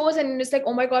TV shows and it's like,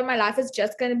 oh my god, my life is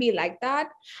just gonna be like that.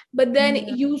 But then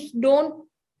you don't,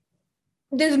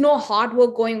 there's no hard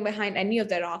work going behind any of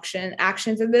their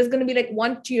actions. And there's going to be like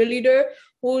one cheerleader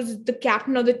who's the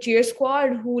captain of the cheer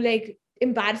squad who like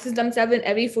embarrasses themselves in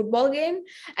every football game.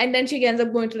 And then she ends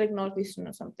up going to like Northeastern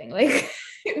or something. Like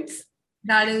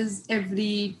That is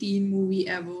every teen movie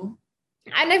ever.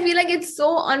 and I feel like it's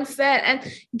so unfair. And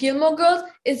Gilmore Girls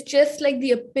is just like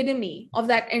the epitome of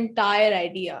that entire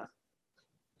idea.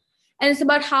 And it's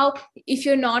about how if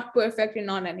you're not perfect, you're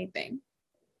not anything.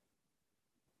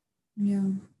 Yeah.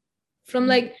 From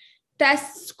like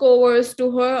test scores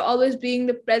to her always being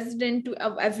the president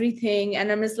of everything.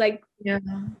 And I'm just like, Yeah.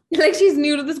 like she's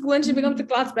new to the school and she becomes the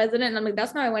class president. And I'm like,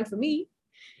 that's not how it went for me.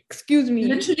 Excuse me.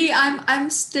 Literally, I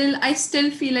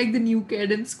still feel like the new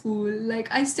kid in school. Like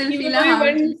I still Even feel though I you have.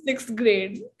 went in 6th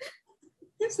grade.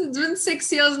 It's been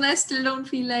 6 years and I still don't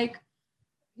feel like,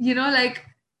 like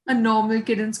a normal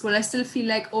kid in school. I still feel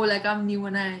like, oh, like I'm new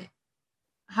and I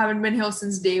haven't been here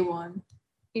since day one.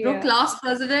 Yeah. Class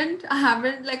president, I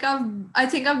haven't, like, I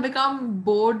think I've become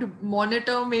board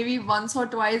monitor maybe once or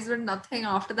twice, but nothing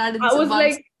after that. I was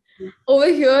like, over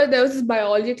here, there was this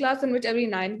biology class in which every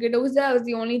 9th grader was there. I was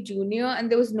the only junior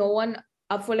and there was no one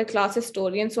up for like class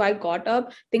historian. So I got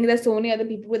up thinking there's so many other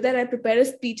people with that. I prepared a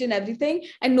speech and everything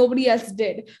and nobody else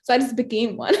did. So I just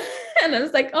became one. And I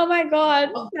was like, oh my God,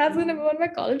 that's going to be on my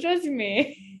college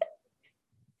resume.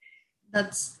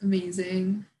 That's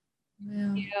amazing.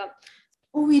 Yeah.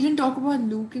 Oh, we didn't talk about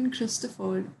Luke and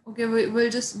Christopher. Okay, we'll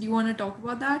just, do you want to talk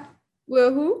about that?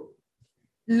 Well, who?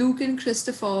 Luke and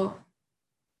Christopher.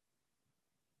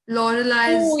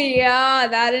 Lorelai's. Oh, yeah,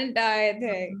 that entire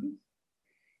thing.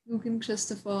 Luke and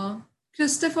Christopher.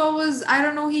 Christopher was, I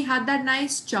don't know, he had that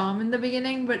nice charm in the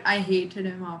beginning, but I hated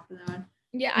him after that.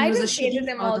 Yeah, He I was a just hated shitty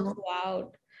them all father.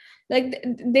 throughout. Like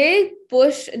they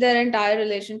push their entire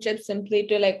relationship simply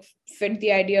to like fit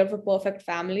the idea of a perfect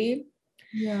family.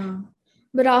 Yeah.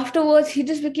 But afterwards, he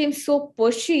just became so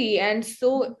pushy and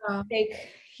so like,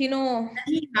 And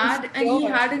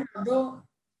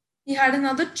he had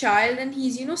another child, and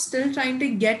he's still trying to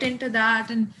get into that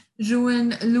and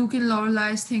ruin Luke and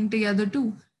Lorelai's thing together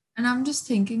too. And I'm just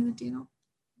thinking that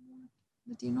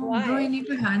Why? bro, you need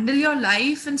to handle your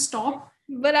life and stop.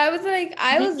 But I was like,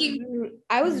 I was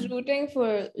Making- rooting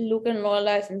for Luke and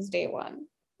Lorelai since day one.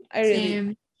 I really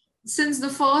Same. Since the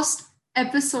first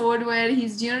episode where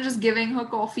he's just giving her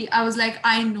coffee, I was like,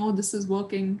 I know this is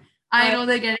working. I know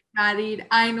they're getting married.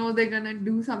 I know they're gonna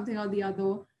do something or the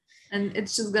other. And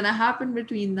it's just gonna happen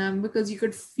between them because you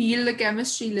could feel the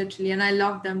chemistry literally, and I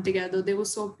loved them together. They were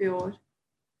so pure.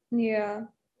 Yeah.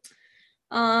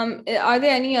 Are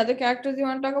there any other characters you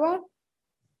want to talk about?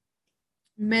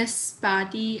 Miss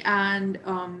Patty and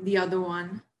the other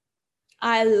one.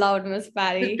 I loved Miss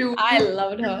Patty. I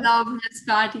loved her. I love Miss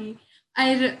Patty.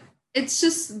 It's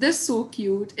just they're so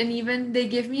cute, and even they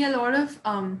give me a lot of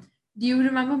Do you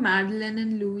remember Madeline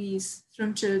and Louise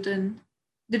from Chilton?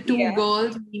 The two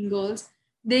girls, mean girls.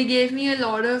 They gave me a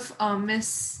lot of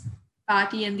Miss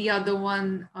Patty and the other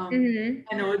one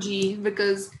energy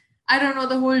because I don't know,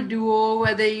 the whole duo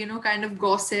where they kind of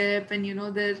gossip and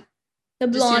they're the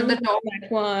blonde the top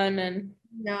one and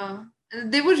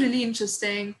they were really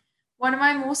interesting. One of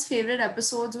my most favorite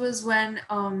episodes was when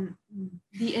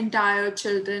the entire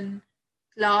Chilton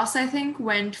class, I think,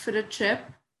 went for a trip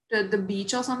to the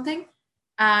beach or something,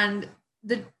 and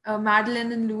the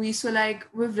Madeline and Luis were like,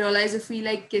 we've realized if we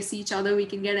like kiss each other, we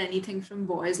can get anything from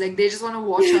boys. Like they just want to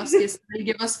watch us kiss. They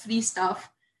give us free stuff.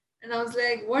 And I was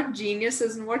like, what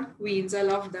geniuses and what queens. I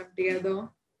love them together.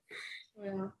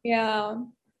 Yeah. Yeah.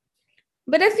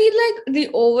 But I feel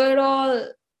like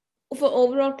for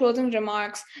overall closing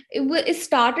remarks, it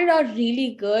started out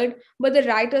really good, but the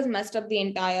writers messed up the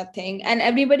entire thing, and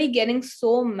everybody getting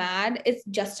so mad. It's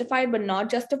justified, but not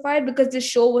justified because the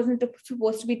show wasn't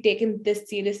supposed to be taken this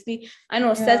seriously. I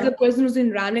know, says Yeah. the person who's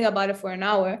been ranting about it for an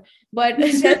hour, but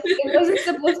it wasn't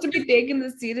supposed to be taken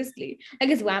this seriously. Like,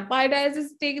 is Vampire Diaries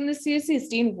is taken this seriously? Is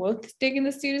Teen Wolf taken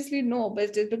this seriously? No, but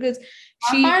it's just because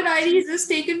Vampire Diaries is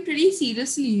taken pretty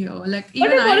seriously here. Like But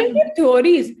even according I. to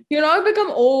theories, you know, become,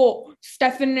 oh,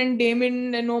 Stefan and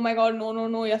Damon, and oh my god, no, no,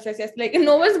 no, yes, yes, yes. Like,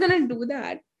 no one's gonna do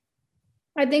that.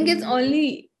 I think it's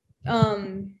only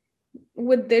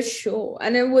with this show,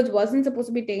 and wasn't supposed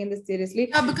to be taken this seriously.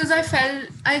 Yeah, because I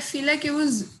feel like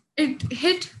it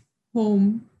hit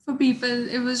home for people.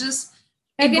 It was just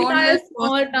Like, it got a entire little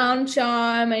small town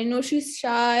charm, and you know, she's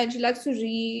shy and she likes to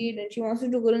read and she wants to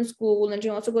go to school and she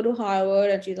wants to go to Harvard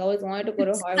and she's always wanted to go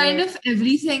to it's kind Harvard. of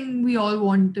everything we all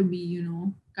want to be,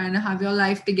 kind of have your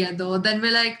life together. Then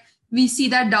we're like, we see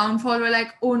that downfall, we're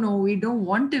like, oh no, we don't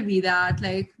want to be that.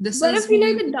 Like, this But I is who feel we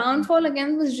like the want. downfall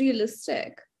again was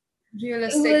realistic. It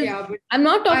Realistic, was, yeah, but I'm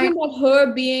not I, talking about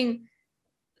her being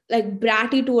like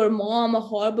bratty to her mom, a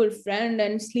horrible friend,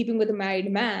 and sleeping with a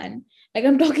married man. Like,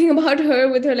 I'm talking about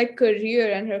her with her like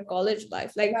career and her college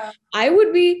life. Like, yeah, I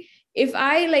would be, if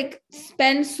I like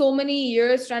spend so many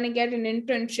years trying to get an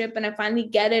internship and I finally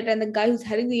get it, and the guy who's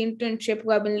heading the internship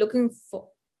who I've been looking for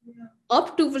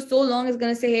up to for so long is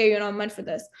gonna say, hey, you're not meant for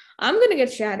this. I'm gonna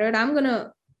get shattered. I'm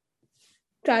gonna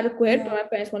try to quit, but yeah, my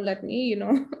parents won't let me, you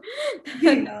know.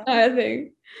 yeah. I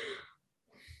think.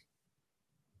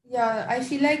 Yeah, I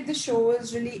feel like the show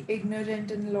is really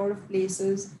ignorant in a lot of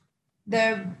places.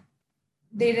 They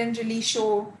they didn't really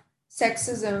show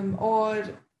sexism or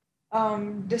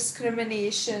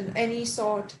discrimination, any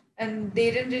sort, and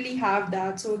they didn't really have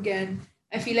that. So again,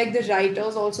 I feel like the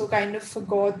writers also kind of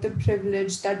forgot the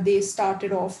privilege that they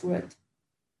started off with,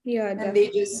 Yeah, and they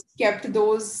definitely. just kept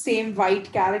those same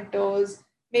white characters,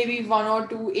 maybe one or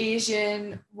two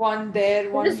Asian, one there,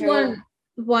 one Just here.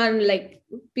 one like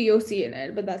POC in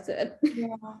it, but that's it.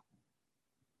 Yeah.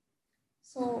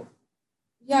 So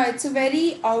yeah, it's a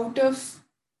very out of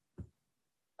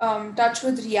touch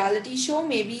with reality show.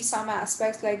 Maybe some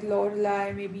aspects like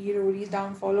Lorelai, maybe Rory's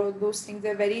downfall, all those things,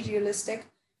 they're very realistic.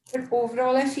 But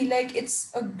overall, I feel like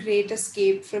it's a great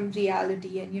escape from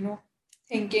reality and,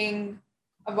 thinking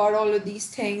about all of these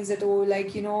things that, oh,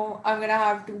 like, I'm going to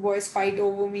have two boys fight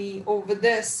over me over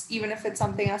this, even if it's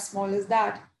something as small as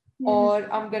that. Mhm.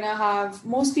 Or I'm going to have,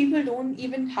 most people don't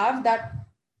even have that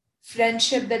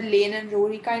friendship that Lane and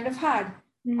Rory kind of had.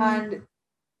 Mhm. And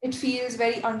it feels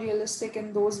very unrealistic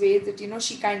in those ways that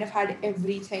she kind of had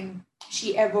everything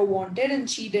she ever wanted and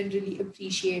she didn't really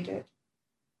appreciate it.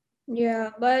 Yeah,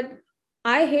 but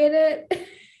I hate it.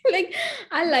 Like,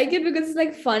 I like it because it's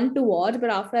like fun to watch,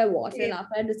 but after I watch it and Yeah.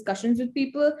 after I had discussions with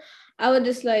people, I was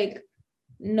just like,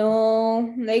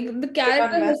 no, like the Bit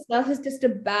character unmessed. herself is just a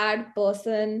bad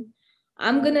person.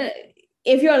 I'm Yeah, gonna,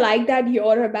 if you're like that,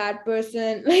 you're a bad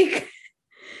person. Like,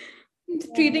 yeah.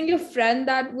 treating your friend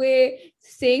that way,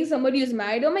 saying somebody who's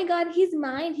married, oh my god, he's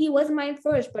mine, he was mine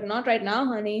first, but not right now,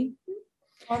 honey.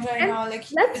 Not right And now, like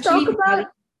he's let's talk literally about,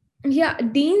 married. yeah,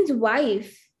 Dean's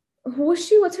wife. Who is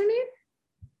she? What's her name?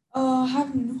 I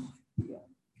have no idea.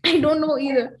 I don't know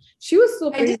either. She was so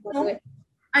I pretty, just by the know way.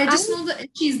 I I just know that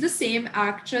she's the same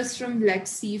actress from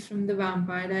Lexi from the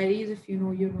Vampire Diaries, if you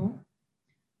know, you know.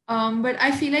 But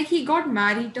I feel like he got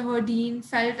married to her. Dean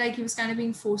felt like he was kind of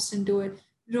being forced into it.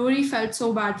 Rory felt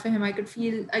so bad for him. I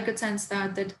could sense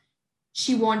that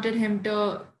she wanted him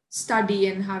to study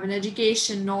and have an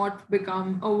education, not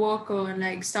become a worker and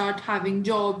like start having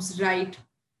jobs right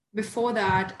before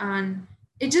that. And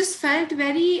it just felt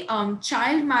very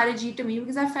child marriagey to me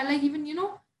because I felt like even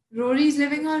Rory's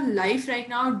living her life right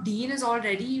now. Dean is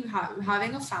already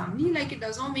having a family. Like it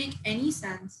does not make any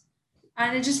sense,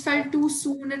 and it just felt too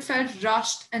soon. It felt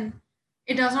rushed, and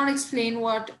it does not explain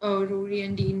what Rory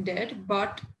and Dean did.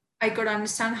 But I could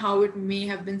understand how it may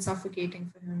have been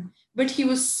suffocating for him. But he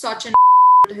was such an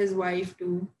to his wife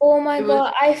too. Oh my It was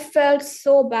God, I felt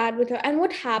so bad with her. And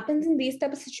what happens in these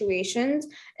type of situations,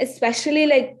 especially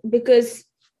like because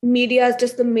media is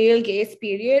just the male gaze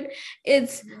period,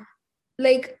 it's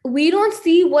like we don't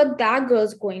see what that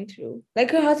girl's going through.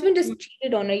 Like her husband just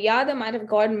cheated on her. Yeah, they might have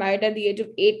gotten married at the age of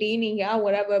 18, yeah,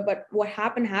 whatever. But what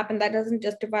happened happened. That doesn't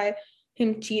justify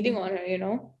him cheating on her, you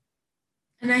know?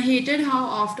 And I hated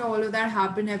how after all of that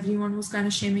happened, everyone was kind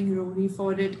of shaming Rory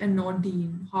for it and not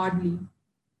Dean. Hardly.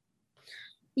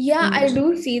 Yeah, It I was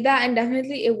do see that, and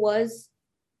definitely it was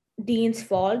Dean's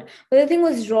fault. But the thing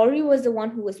was, Rory was the one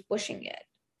who was pushing it.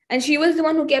 And she was the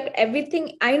one who kept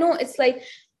everything. I know it's like,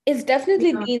 it's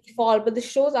definitely yeah. Dean's fault, but the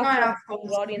show's No, after yeah, all of about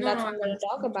course. Rory, and No, that's no, I what I'm going to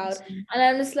talk understand what you're about. saying. And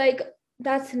I'm just like,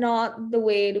 that's not the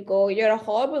way to go. You're a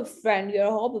horrible friend. You're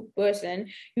a horrible person.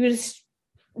 You just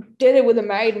did it with a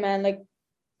married man. Like,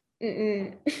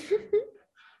 mm-mm.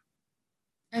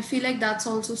 I feel like that's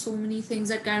also so many things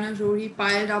that kind of Rory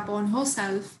piled up on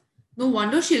herself. No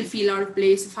wonder she'll feel out of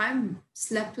place if I'm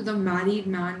slept with a married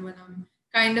man when I'm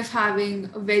kind of having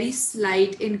a very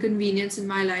slight inconvenience in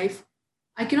my life.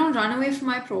 I cannot run away from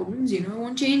my problems, you know, it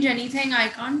won't change anything. I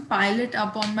can't pile it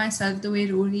up on myself the way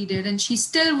Rory did. And she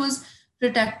still was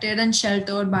protected and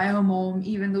sheltered by her mom,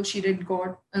 even though she did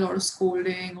got a lot of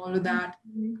scolding, all of that.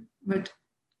 But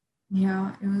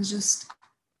yeah, it was just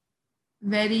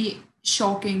very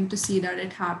shocking to see that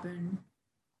it happened.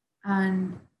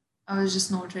 And I was just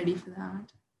not ready for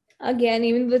that. Again,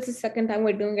 even though it's the second time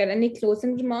we're doing it, any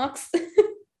closing remarks?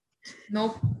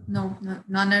 Nope,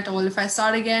 none at all. If I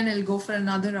start again, it'll go for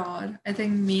another hour. I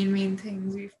think main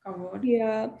things we've covered.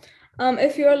 Yeah.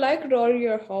 If you're like Rory,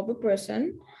 you're a horrible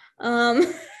person. Um,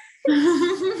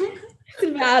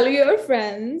 value your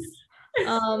friends.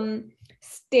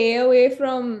 Stay away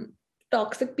from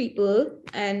toxic people.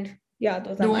 And yeah,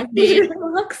 those are my don't date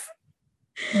remarks.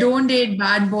 don't date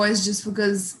bad boys just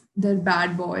because they're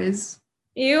bad boys.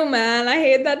 You man, I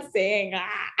hate that saying.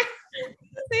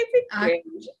 This makes me Act-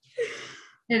 cringe.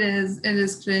 it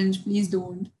is cringe. Please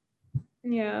don't.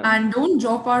 Yeah. And don't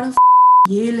drop out of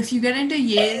Yale. If you get into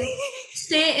Yale,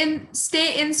 stay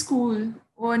in school.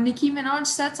 Or Nicki Minaj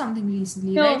said something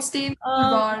recently, right? No, Stay in school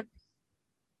um, bar.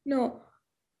 no,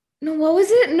 no, what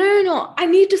was it? No. I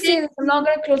need to Stay, say this. I'm not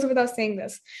gonna close it without saying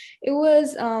this. It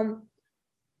was stay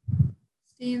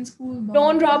in school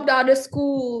don't bar. drop out of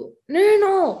school.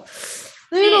 No.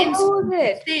 Stay in What school. was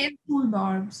it? Stay in school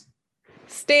barbs.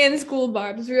 Stay in school,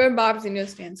 Barbs. You're Barbs and you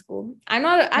stay in school. I'm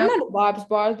Yep. not a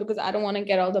Barbs because I don't want to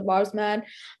get all the Barbs mad,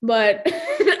 but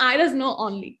I just know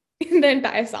only in the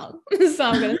entire song. So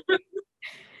I'm gonna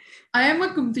I am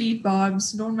a complete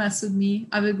barbs. Don't mess with me.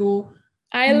 I will go.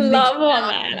 I Nicki love her,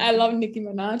 man. I love Nicki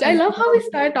Minaj. I Minaj. love how we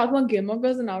started talking about Gilmore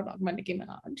Girls and now we're talking about Nicki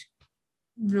Minaj.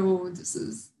 Bro, this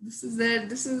is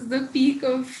the peak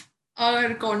of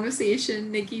our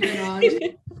conversation, Nicki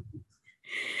Minaj.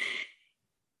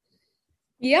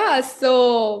 Yeah,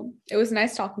 so it was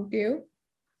nice talking to you.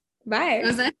 Bye. It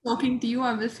was nice talking to you.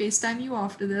 I will FaceTime you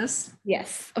after this.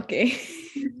 Yes, okay.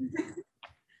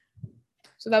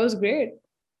 So that was great.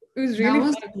 It was That really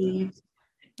was fun. great.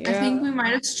 I Yeah. think we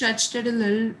might have stretched it a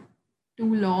little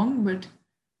too long, but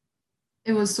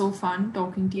it was so fun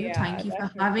talking to you. Yeah, Thank you for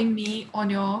definitely. having me on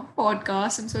your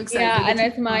podcast. I'm so excited. Yeah, and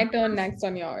It's it's my turn next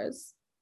on yours.